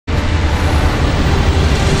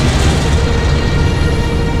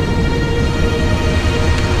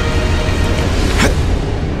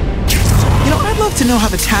to know how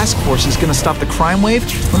the task force is gonna stop the crime wave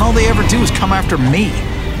when all they ever do is come after me.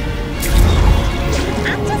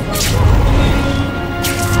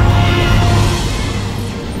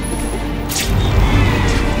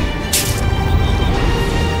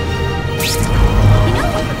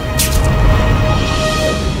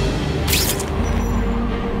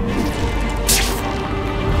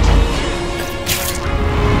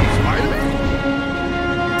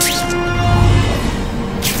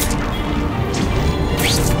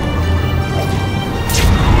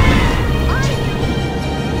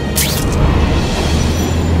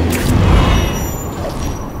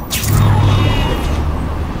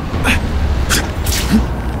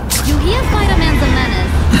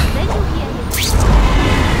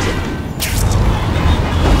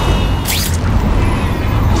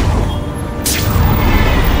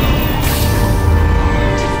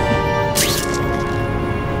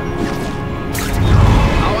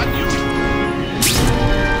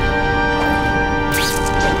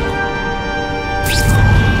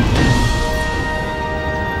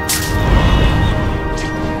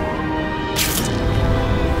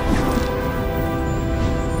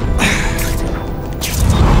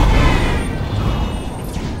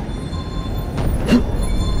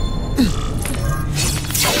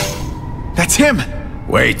 Him!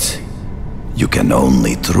 Wait. You can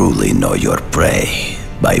only truly know your prey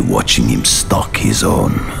by watching him stalk his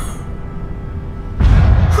own.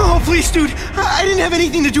 Oh, please, dude. I didn't have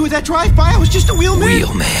anything to do with that drive-by. I was just a wheelman.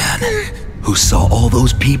 Wheelman? Who saw all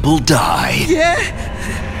those people die? Yeah?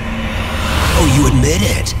 Oh, you admit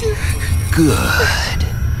it? Good.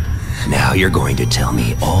 Now you're going to tell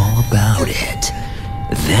me all about it.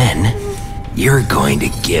 Then, you're going to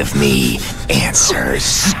give me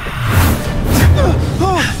answers.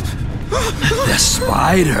 The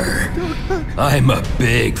spider. I'm a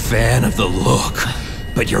big fan of the look,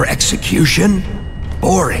 but your execution?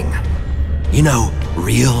 Boring. You know,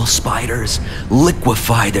 real spiders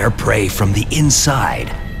liquefy their prey from the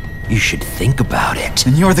inside. You should think about it.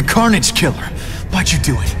 And you're the Carnage killer. Why'd you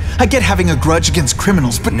do it? I get having a grudge against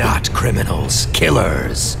criminals, but... Not criminals,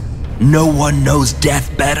 killers. No one knows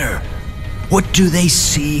death better. What do they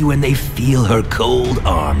see when they feel her cold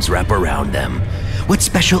arms wrap around them? What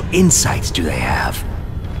special insights do they have?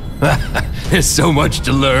 There's so much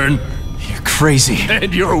to learn. You're crazy.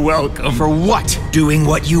 And you're welcome. For what? Doing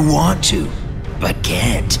what you want to, but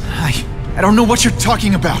can't. I don't know what you're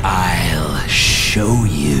talking about. I'll show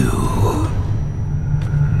you.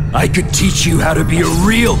 I could teach you how to be a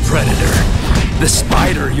real predator. The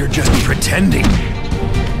spider, you're just pretending.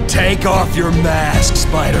 Take off your mask,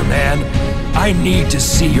 Spider-Man. I need to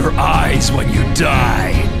see your eyes when you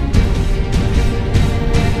die.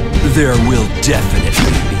 There will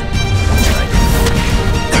definitely be...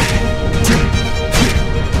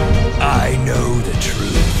 I know the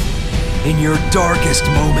truth. In your darkest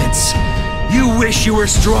moments, you wish you were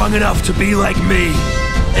strong enough to be like me.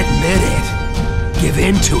 Admit it. Give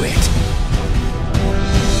in to it.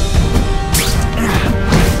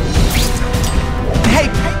 Hey,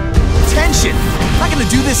 attention! I'm not gonna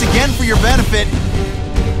do this again for your benefit.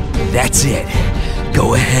 That's it.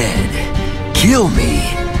 Go ahead. Kill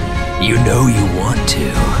me. You know you want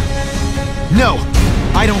to. No,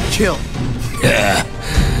 I don't kill.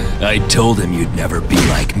 I told him you'd never be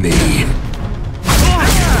like me.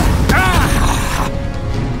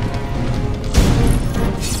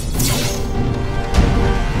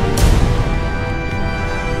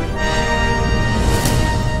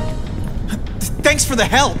 Thanks for the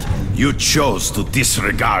help. You chose to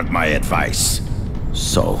disregard my advice.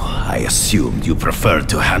 So, I assumed you preferred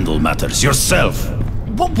to handle matters yourself.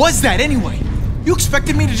 What was that anyway? You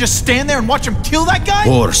expected me to just stand there and watch him kill that guy?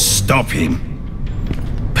 Or stop him.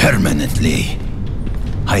 Permanently.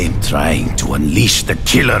 I am trying to unleash the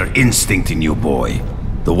killer instinct in you, boy.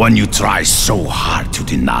 The one you try so hard to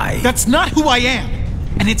deny. That's not who I am.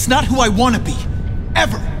 And it's not who I want to be.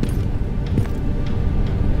 Ever.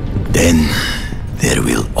 Then, there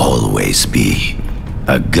will always be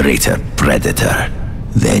a greater predator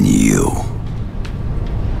than you.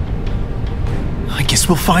 I guess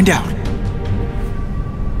we'll find out.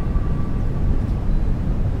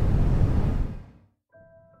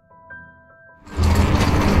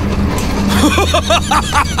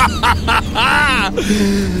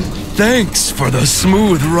 Thanks for the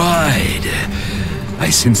smooth ride. I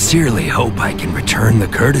sincerely hope I can return the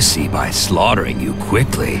courtesy by slaughtering you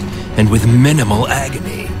quickly and with minimal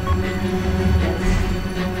agony.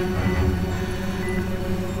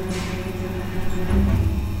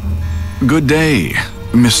 Good day,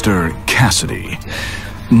 Mr. Casady.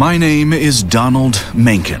 My name is Donald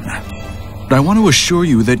Mencken. but I want to assure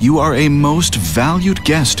you that you are a most valued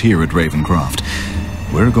guest here at Ravencroft.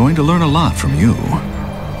 We're going to learn a lot from you.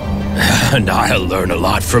 And I'll learn a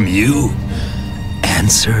lot from you.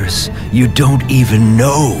 Answers you don't even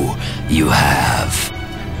know you have.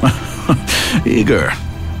 Eager.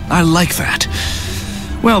 I like that.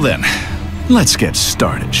 Well then, let's get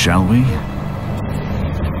started, shall we?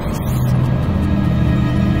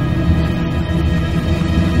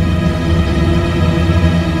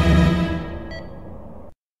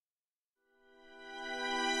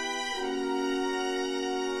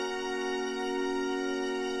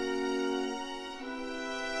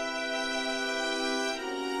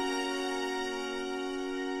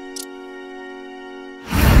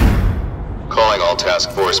 Calling all task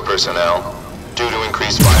force personnel. Due to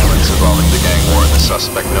increased violence involving the gang war and the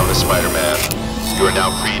suspect known as Spider-Man, you are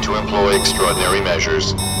now free to employ extraordinary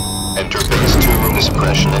measures. Enter Phase 2 of the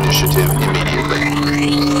Suppression Initiative immediately.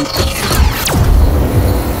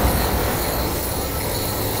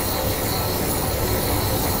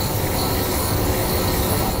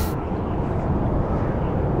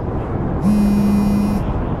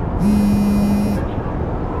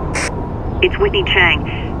 It's Whitney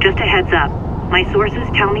Chang. Just a heads up. My sources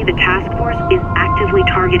tell me the task force is actively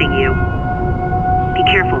targeting you. Be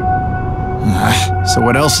careful. So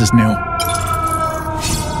what else is new?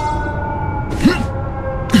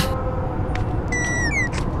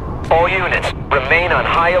 All units, remain on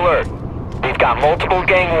high alert. We've got multiple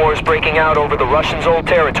gang wars breaking out over the Russians' old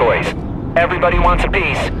territories. Everybody wants a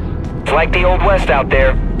piece. It's like the Old West out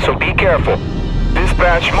there, so be careful.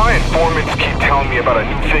 Dispatch, my informants keep telling me about a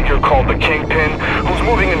new figure called the Kingpin, who's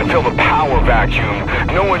moving in to fill the power vacuum.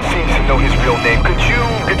 No one seems to know his real name. Could you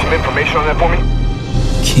get some information on that for me?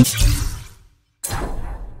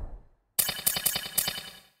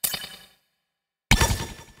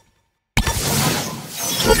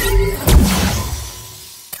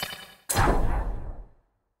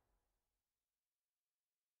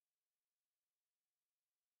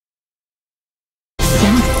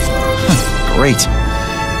 Great.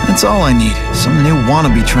 That's all I need. Some new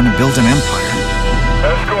wannabe trying to build an empire.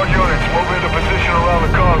 Escort units, move into position around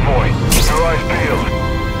the convoy. Keep your eyes peeled.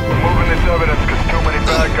 We're moving this evidence because too many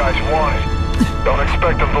bad guys want it. Don't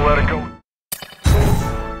expect them to let it go.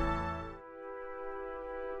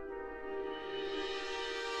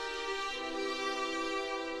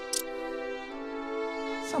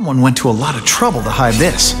 Someone went to a lot of trouble to hide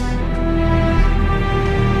this.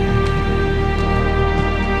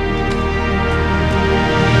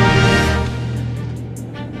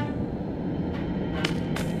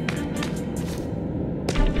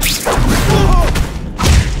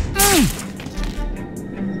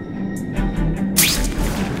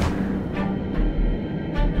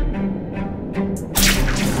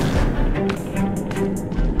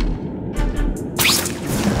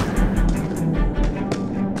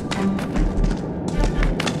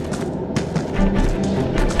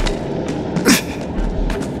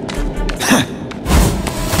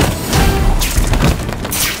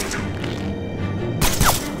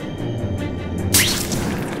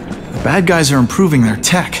 Bad guys are improving their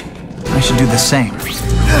tech. I should do the same.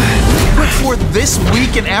 For this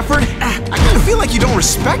week and effort, I kind of feel like you don't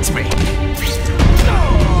respect me.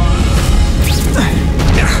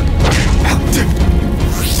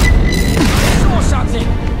 Saw something.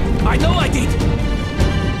 I know I did.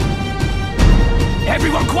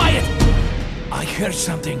 Everyone quiet. I heard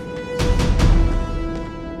something.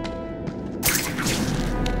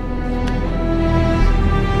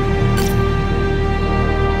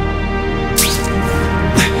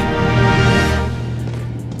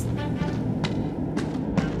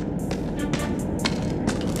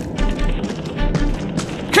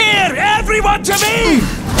 Everyone to me!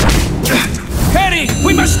 Harry,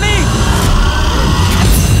 we must leave!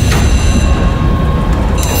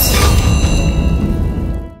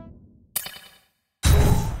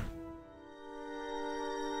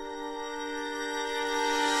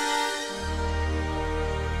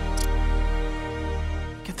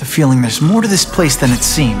 I get the feeling there's more to this place than it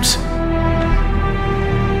seems.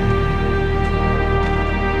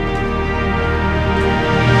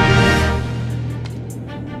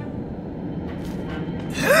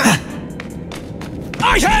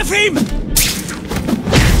 I have him!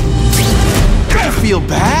 I feel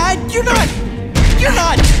bad? You're not...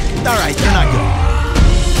 Alright, you're not good.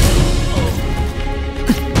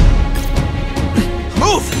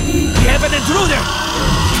 Move! We have an intruder!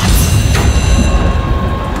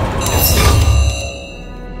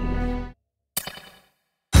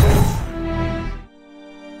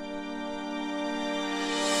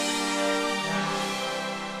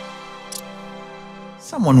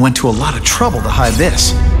 Someone went to a lot of trouble to hide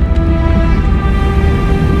this.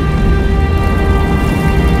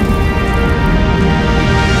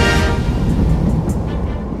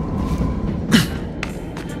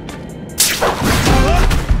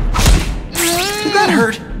 Did that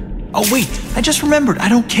hurt? Oh wait, I just remembered, I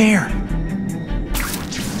don't care.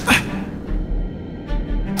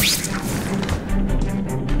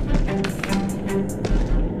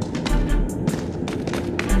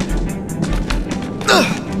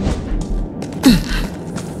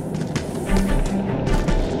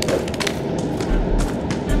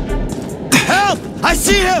 I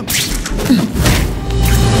see him!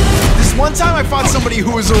 This one time I fought somebody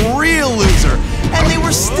who was a real loser, and they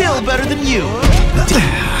were still better than you.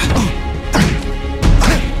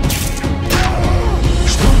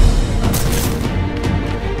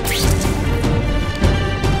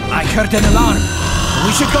 I heard an alarm.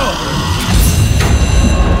 We should go.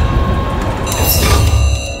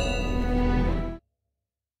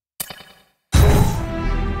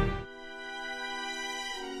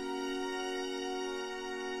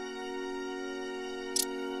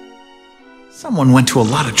 Someone went to a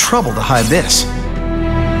lot of trouble to hide this.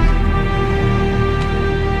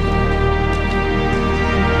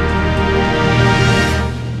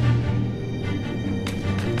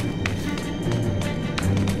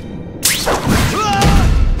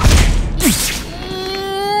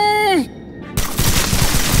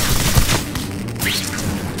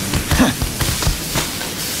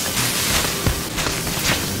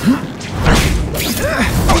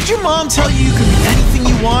 Did your mom tell you you could be anything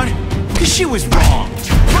you want? Because she was wrong.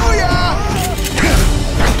 Booyah!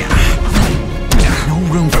 No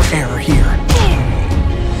room for error here.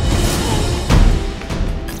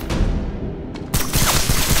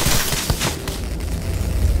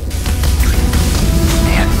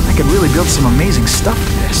 Man, I could really build some amazing stuff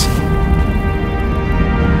with this.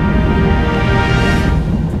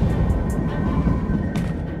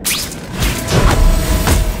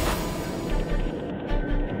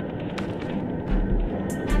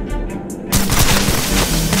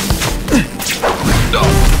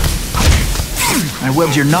 I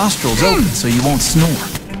webbed your nostrils open so you won't snore.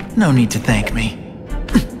 No need to thank me.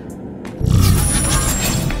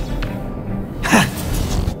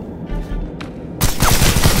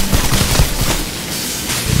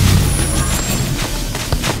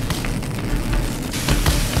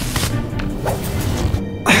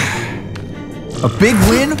 A big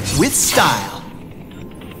win with style.